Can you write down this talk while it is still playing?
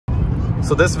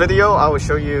So this video, I will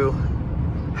show you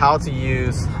how to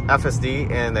use FSD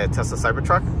in a Tesla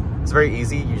Cybertruck. It's very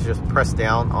easy. You just press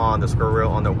down on the scroll wheel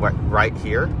on the right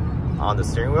here on the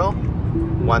steering wheel.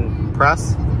 One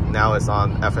press, now it's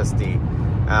on FSD.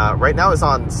 Right now it's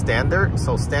on standard.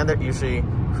 So standard usually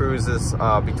cruises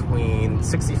between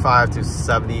 65 to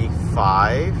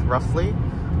 75 roughly.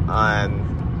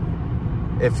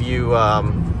 And if you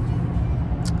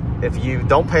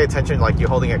don't pay attention, like you're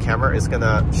holding a camera, it's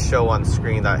gonna show on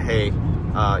screen that, hey,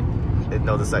 it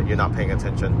notices that you're not paying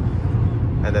attention,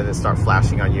 and then it starts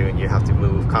flashing on you and you have to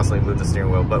constantly move the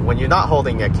steering wheel. But when you're not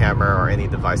holding a camera or any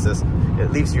devices,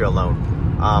 it leaves you alone.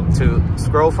 To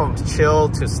scroll from chill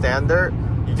to standard,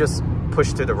 you just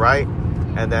push to the right,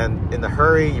 and then in the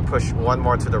hurry, you push one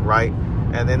more to the right,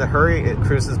 and in the hurry, it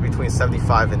cruises between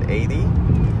 75 and 80,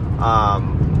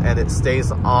 and it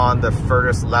stays on the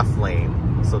furthest left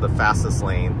lane, so the fastest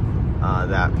lane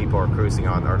that people are cruising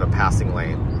on, or the passing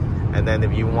lane. And then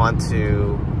if you want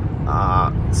to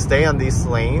stay on this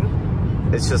lane,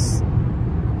 it's just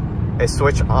a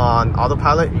switch on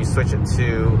autopilot. You switch it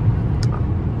to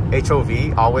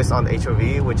HOV, always on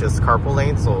HOV, which is carpool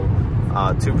lane, so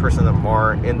 2 person or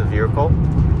more in the vehicle.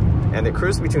 And it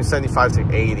cruises between 75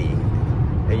 to 80.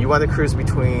 And you want to cruise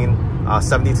between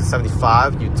 70 to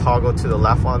 75, you toggle to the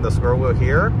left on the scroll wheel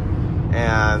here,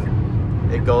 and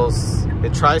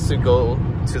it tries to go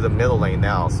to the middle lane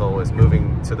now, so it's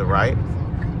moving to the right.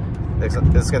 It's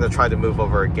going to try to move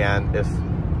over again.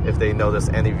 If they notice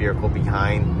any vehicle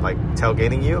behind, like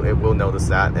tailgating you, it will notice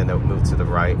that and it'll move to the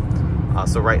right.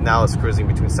 So right now it's cruising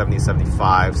between 70 and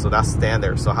 75, so that's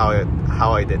standard. So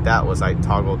how I did that was I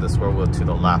toggled the scroll wheel to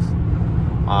the left.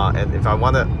 And if I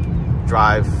want to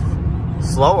drive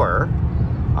slower,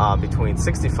 between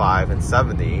 65 and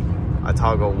 70, I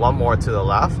toggle one more to the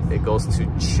left. It goes to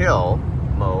chill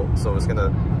mode, so it's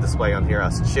gonna display on here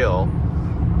as chill,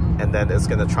 and then it's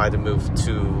gonna try to move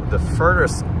to the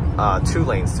furthest 2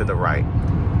 lanes to the right.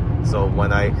 So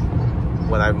when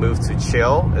I move to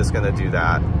chill, it's gonna do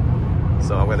that.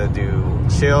 So I'm gonna do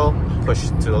chill, push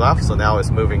to the left, so now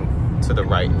it's moving to the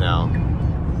right now.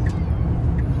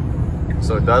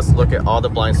 So it does look at all the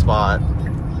blind spot,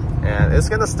 and it's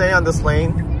gonna stay on this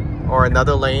lane or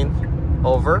another lane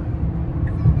over.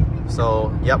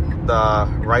 So yep, the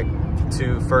right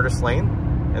to furthest lane,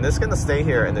 and it's gonna stay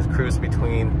here and it cruise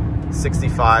between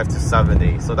 65 to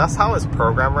 70. So that's how it's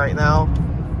programmed right now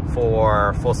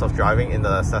for full self-driving in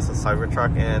the Tesla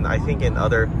Cybertruck, and I think in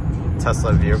other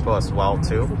Tesla vehicle as well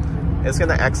too. It's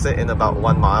gonna exit in about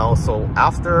 1 mile. So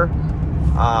after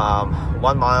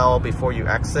 1 mile before you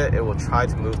exit, it will try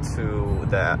to move to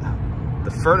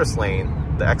the furthest lane,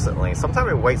 the exit lane.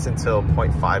 Sometimes it waits until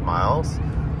 0.5 miles.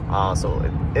 So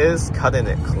it is cutting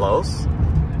it close,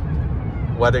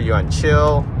 whether you're on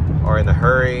chill or in a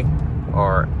hurry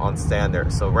or on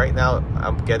standard. So right now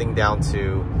I'm getting down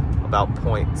to about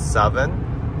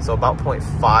 0.7. So about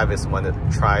 0.5 is when it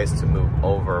tries to move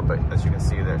over, but as you can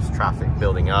see, there's traffic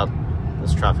building up.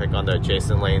 There's traffic on the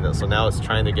adjacent lane. So now it's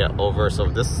trying to get over. So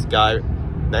this guy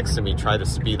next to me tried to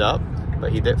speed up,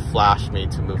 but he did flash me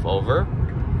to move over.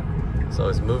 So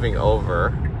it's moving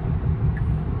over.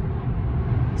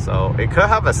 So it could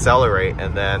have accelerate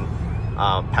and then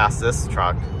pass this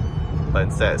truck, but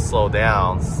instead it slowed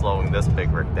down, slowing this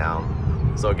big rig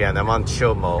down. So again, I'm on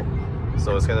chill mode.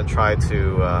 So it's gonna try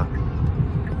to,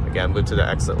 again, move to the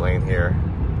exit lane here.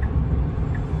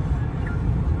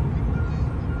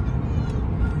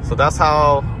 So that's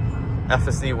how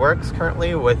FSD works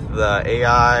currently with the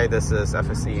AI. This is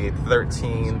FSD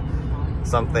 13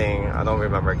 something, I don't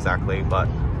remember exactly, but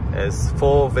it's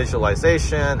full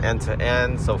visualization end to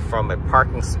end. So from a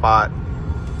parking spot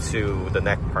to the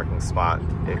next parking spot,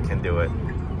 it can do it.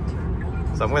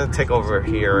 So I'm going to take over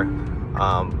here,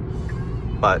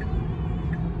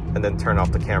 and then turn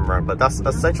off the camera. But that's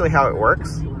essentially how it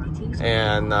works.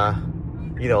 And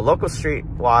you know, local street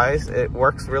wise, it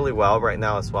works really well right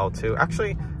now as well too.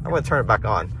 Actually, I'm going to turn it back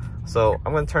on. So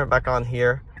I'm going to turn it back on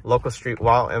here, local street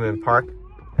while I'm in park,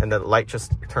 and the light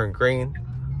just turned green.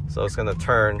 So it's gonna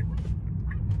turn,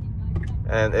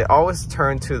 and it always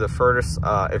turns to the furthest,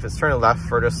 if it's turning left,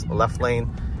 furthest left lane.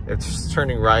 If it's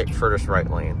turning right, furthest right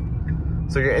lane.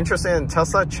 So if you're interested in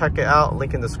Tesla, check it out,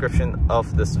 link in the description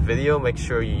of this video. Make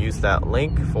sure you use that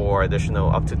link for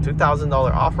additional up to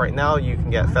 $2,000 off. Right now, you can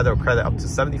get federal credit up to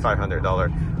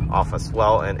 $7,500 off as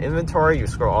well. And inventory, you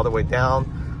scroll all the way down,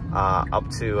 up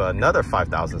to another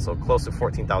 $5,000, so close to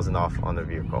 $14,000 off on the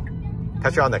vehicle.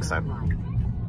 Catch you all next time.